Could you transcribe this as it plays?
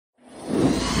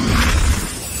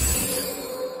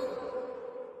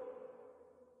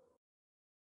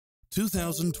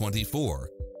2024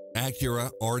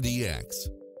 Acura RDX.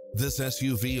 This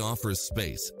SUV offers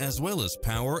space as well as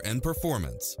power and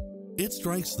performance. It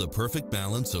strikes the perfect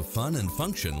balance of fun and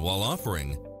function while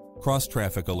offering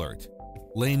cross-traffic alert,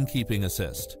 lane keeping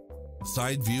assist,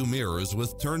 side view mirrors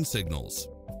with turn signals,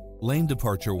 lane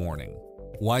departure warning,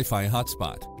 Wi-Fi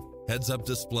hotspot, heads-up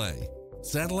display,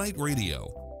 satellite radio,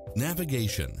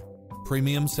 navigation,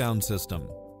 premium sound system,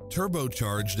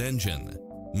 turbocharged engine,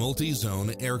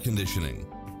 multi-zone air conditioning,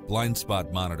 blind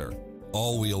spot monitor,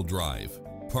 all-wheel drive,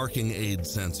 parking aid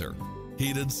sensor,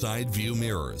 heated side view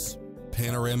mirrors,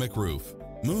 panoramic roof,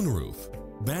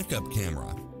 moonroof, backup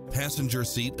camera, passenger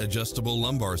seat adjustable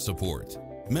lumbar support,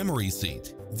 memory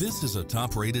seat. This is a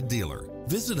top-rated dealer.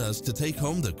 Visit us to take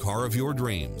home the car of your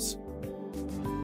dreams.